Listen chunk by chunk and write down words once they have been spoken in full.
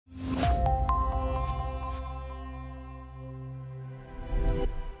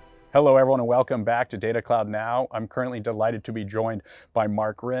Hello, everyone, and welcome back to Data Cloud Now. I'm currently delighted to be joined by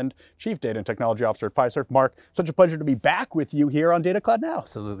Marc Rind, Chief Data and Technology Officer at Fiserv. Marc, such a pleasure to be back with you here on Data Cloud Now.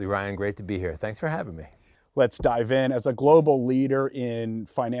 Absolutely, Ryan. Great to be here. Thanks for having me. Let's dive in. As a global leader in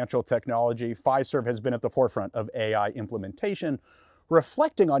financial technology, Fiserv has been at the forefront of AI implementation.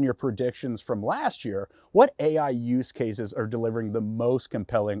 Reflecting on your predictions from last year, what AI use cases are delivering the most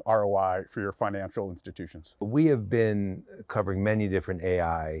compelling ROI for your financial institutions? We have been covering many different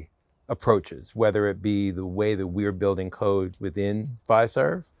AI approaches, whether it be the way that we're building code within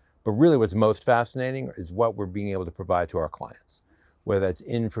Fiserv, but really what's most fascinating is what we're being able to provide to our clients, whether that's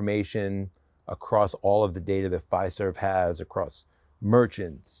information across all of the data that Fiserv has across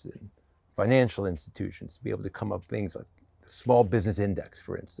merchants and financial institutions, to be able to come up with things like the Small Business Index,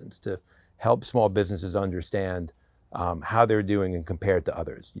 for instance, to help small businesses understand how they're doing and compared to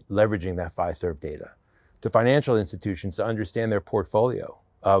others, leveraging that Fiserv data. To financial institutions to understand their portfolio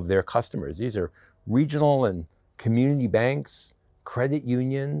of their customers. These are regional and community banks, credit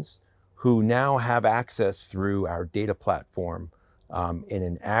unions, who now have access through our data platform in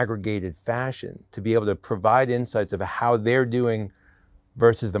an aggregated fashion to be able to provide insights of how they're doing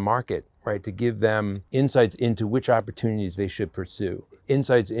versus the market, right? To give them insights into which opportunities they should pursue,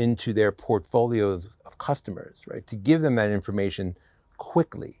 insights into their portfolios of customers, right? To give them that information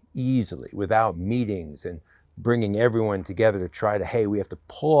quickly, easily, without meetings and bringing everyone together to try to, hey, we have to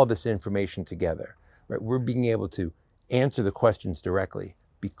pull all this information together, right? We're being able to answer the questions directly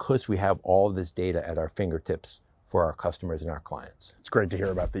because we have all of this data at our fingertips for our customers and our clients. It's great to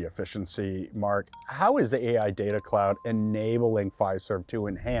hear about the efficiency, Marc. How is the AI Data Cloud enabling Fiserv to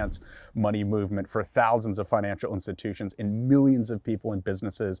enhance money movement for thousands of financial institutions and millions of people and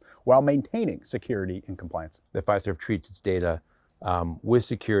businesses while maintaining security and compliance? The Fiserv treats its data with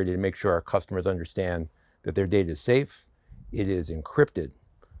security to make sure our customers understand that their data is safe, it is encrypted,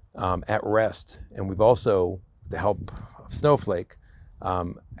 at rest. And we've also, with the help of Snowflake,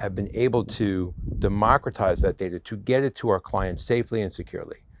 have been able to democratize that data to get it to our clients safely and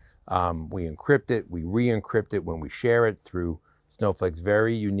securely. We encrypt it, we re-encrypt it when we share it through Snowflake's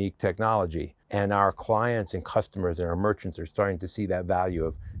very unique technology. And our clients and customers and our merchants are starting to see that value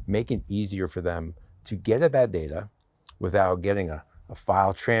of making it easier for them to get at that data without getting a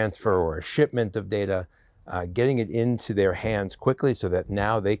file transfer or a shipment of data, getting it into their hands quickly so that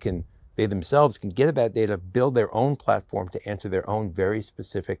now they themselves can get at that data, build their own platform to answer their own very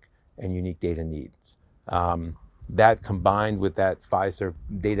specific and unique data needs. That combined with that Fiserv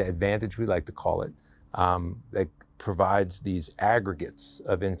data advantage, we like to call it, that provides these aggregates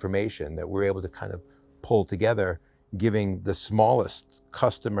of information that we're able to kind of pull together, giving the smallest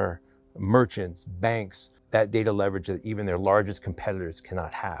customer, merchants, banks, that data leverage that even their largest competitors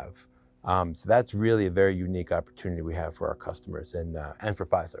cannot have. So that's really a very unique opportunity we have for our customers and for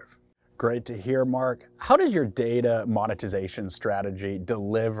Fiserv. Great to hear, Marc. How does your data monetization strategy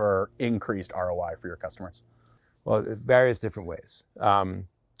deliver increased ROI for your customers? Well, various different ways.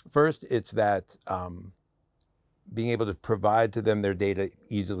 First, it's that being able to provide to them their data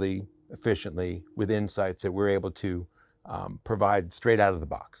easily, efficiently, with insights that we're able to provide straight out of the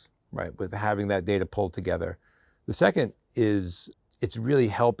box, right? With having that data pulled together. The second is it's really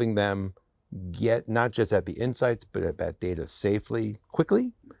helping them get not just at the insights, but at that data safely,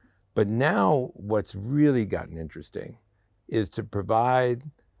 quickly. But now what's really gotten interesting is to provide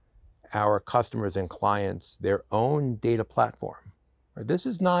our customers and clients their own data platform. Right? This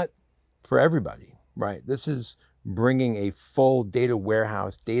is not for everybody, right? This is bringing a full data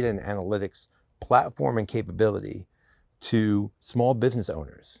warehouse, data and analytics platform and capability to small business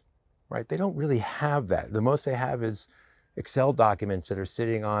owners, right? They don't really have that. The most they have is Excel documents that are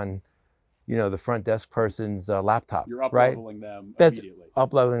sitting on, you know, the front desk person's laptop. You're up-leveling them immediately. That's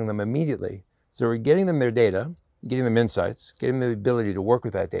up-leveling them immediately. So we're getting them their data, getting them insights, getting them the ability to work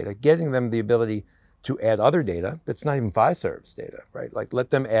with that data, getting them the ability to add other data that's not even Fiserv's data, right? Like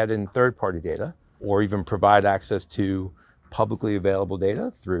let them add in third-party data or even provide access to publicly available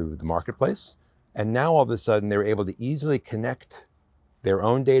data through the marketplace. And now all of a sudden they're able to easily connect their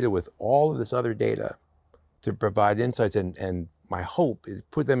own data with all of this other data to provide insights and my hope is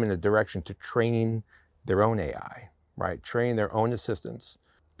put them in a direction to train their own AI, right? Train their own assistants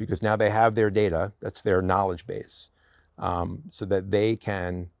because now they have their data, that's their knowledge base, so that they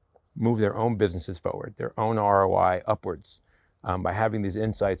can move their own businesses forward, their own ROI upwards by having these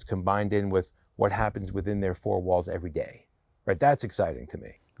insights combined in with what happens within their four walls every day, right? That's exciting to me.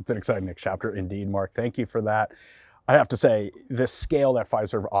 It's an exciting next chapter indeed, Marc. Thank you for that. I have to say, the scale that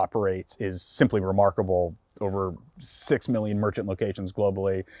Fiserv operates is simply remarkable. over 6 million merchant locations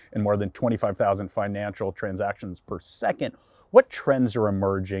globally and more than 25,000 financial transactions per second. What trends are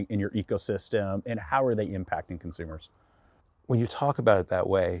emerging in your ecosystem and how are they impacting consumers? When you talk about it that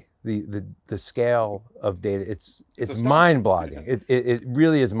way, the scale of data, it's mind-boggling. It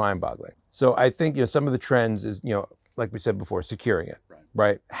really is mind-boggling. So I think some of the trends is like we said before, securing it,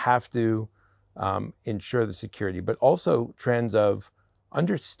 right? Have to ensure the security, but also trends of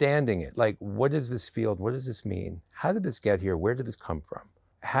understanding it. Like, what is this field? What does this mean? How did this get here? Where did this come from?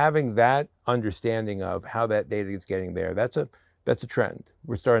 Having that understanding of how that data is getting there, that's a trend.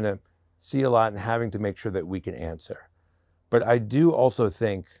 We're starting to see a lot and having to make sure that we can answer. But I do also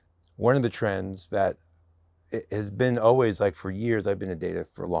think one of the trends that has been always, like for years, I've been in data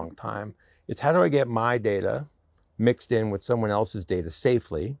for a long time, is how do I get my data mixed in with someone else's data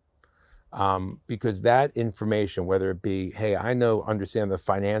safely? Because that information, whether it be, hey, understand the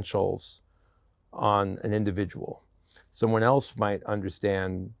financials on an individual. Someone else might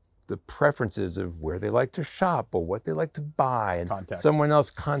understand the preferences of where they like to shop or what they like to buy. And context. Someone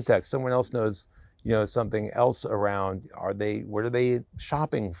else knows something else around, what are they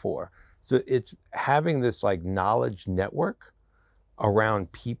shopping for? So it's having this like knowledge network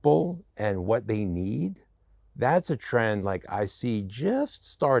around people and what they need. That's a trend like I see just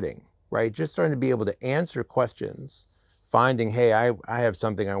starting, right? Just starting to be able to answer questions, finding, hey, I have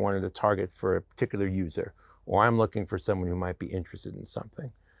something I wanted to target for a particular user, or I'm looking for someone who might be interested in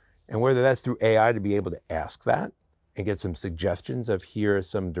something. And whether that's through AI to be able to ask that and get some suggestions of here are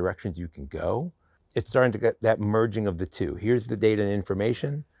some directions you can go, it's starting to get that merging of the two. Here's the data and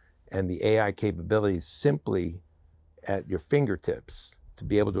information, and the AI capabilities simply at your fingertips to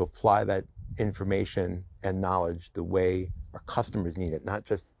be able to apply that information and knowledge the way our customers need it, not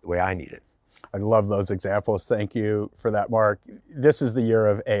just the way I need it. I love those examples. Thank you for that, Mark. This is the year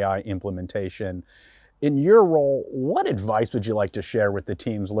of AI implementation. In your role, what advice would you like to share with the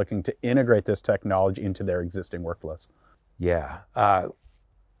teams looking to integrate this technology into their existing workflows? Yeah.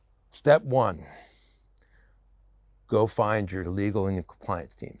 Step one, go find your legal and your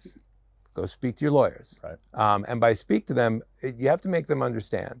compliance teams. Go speak to your lawyers. Right. And by speak to them, you have to make them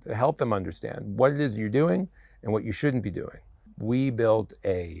understand, help them understand what it is you're doing and what you shouldn't be doing. We built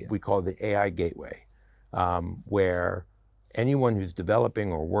we call it the AI Gateway, where anyone who's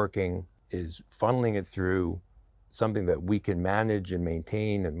developing or working is funneling it through something that we can manage and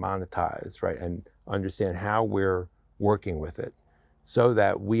maintain and monetize, right? And understand how we're working with it so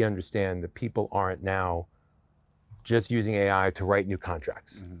that we understand that people aren't now just using AI to write new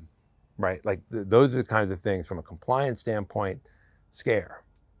contracts. Mm-hmm. Right? Like those are the kinds of things from a compliance standpoint scare,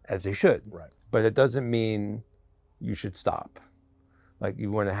 as they should. Right. But it doesn't mean you should stop. Like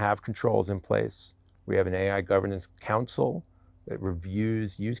you want to have controls in place. We have an AI governance council that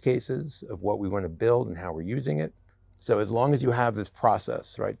reviews use cases of what we want to build and how we're using it. So as long as you have this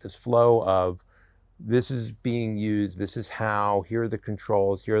process, right, this flow of this is being used, this is how, here are the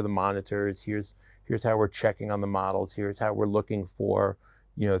controls, here are the monitors, here's how we're checking on the models, here's how we're looking for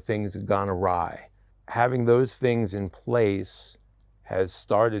things have gone awry. Having those things in place has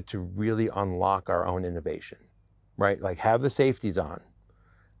started to really unlock our own innovation, right? Like have the safeties on,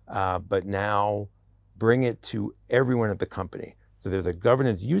 but now bring it to everyone at the company. So there's a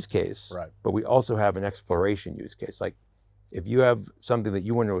governance use case, right, but we also have an exploration use case. Like if you have something that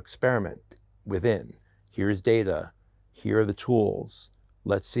you want to experiment within, here's data, here are the tools,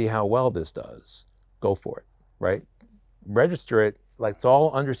 let's see how well this does, go for it, right? Register it. Let's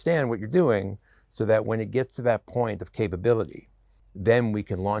all understand what you're doing so that when it gets to that point of capability, then we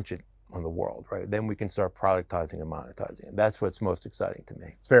can launch it on the world, right? Then we can start productizing and monetizing. And that's what's most exciting to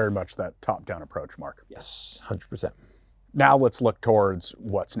me. It's very much that top-down approach, Mark. Yes, 100%. Now let's look towards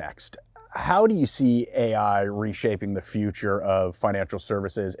what's next. How do you see AI reshaping the future of financial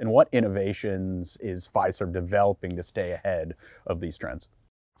services, and what innovations is Fiserv developing to stay ahead of these trends?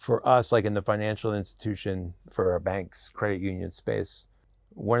 For us, like in the financial institution, for our banks, credit union space,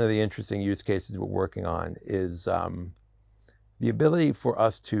 one of the interesting use cases we're working on is the ability for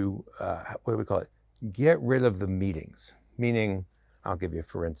us to, what do we call it? Get rid of the meetings. Meaning, I'll give you,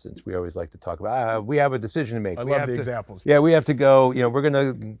 for instance, we always like to talk about, we have a decision to make. I love the examples. Yeah, we have to go,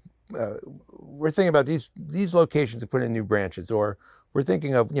 we're thinking about these locations to put in new branches, or we're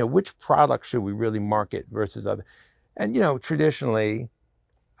thinking of, which product should we really market versus other. And, traditionally,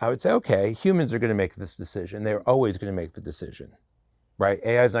 I would say, okay, humans are going to make this decision. They're always going to make the decision, right?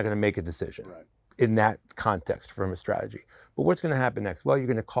 AI is not going to make a decision in that context from a strategy. But what's going to happen next? Well, you're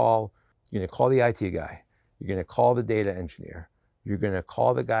going to call the IT guy. You're going to call the data engineer. You're going to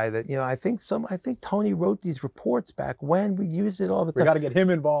call the guy that, I think Tony wrote these reports back when we used it all the time. We got to get him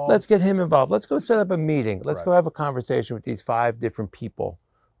involved. Let's get him involved. Let's go set up a meeting. Let's Right. go have a conversation with these 5 different people,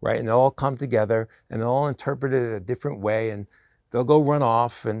 right? And they'll all come together and they'll all interpret it a different way, and they'll go run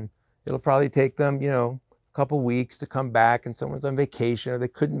off, and it'll probably take them, a couple weeks to come back, and someone's on vacation or they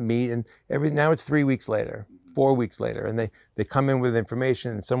couldn't meet, and now it's 3 weeks later, 4 weeks later, and they come in with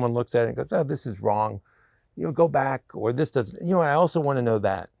information and someone looks at it and goes, oh, this is wrong. Go back, or this doesn't, I also want to know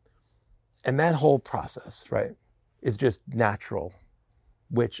that. And that whole process, right, is just natural,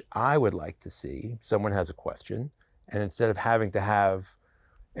 which I would like to see. Someone has a question, and instead of having to have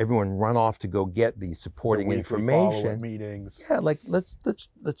everyone run off to go get the supporting The weekly information, follow-up meetings. yeah, like let's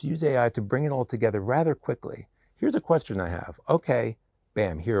use AI to bring it all together rather quickly. Here's a question I have. Okay,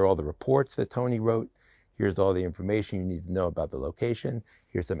 bam, here are all the reports that Tony wrote. Here's all the information you need to know about the location.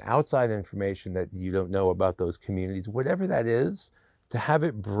 Here's some outside information that you don't know about those communities, whatever that is, to have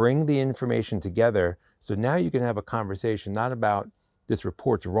it bring the information together. So now you can have a conversation, not about this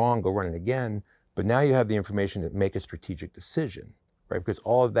report's wrong, go run it again, but now you have the information to make a strategic decision, right? Because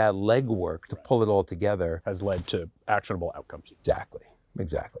all of that legwork to pull it all together has led to actionable outcomes.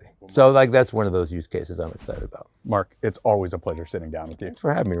 Exactly. So that's one of those use cases I'm excited about. Marc, it's always a pleasure sitting down with you. Thanks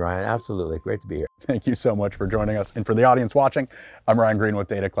for having me, Ryan. Absolutely. Great to be here. Thank you so much for joining us. And for the audience watching, I'm Ryan Green with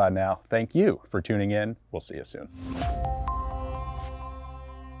Data Cloud Now. Thank you for tuning in. We'll see you soon.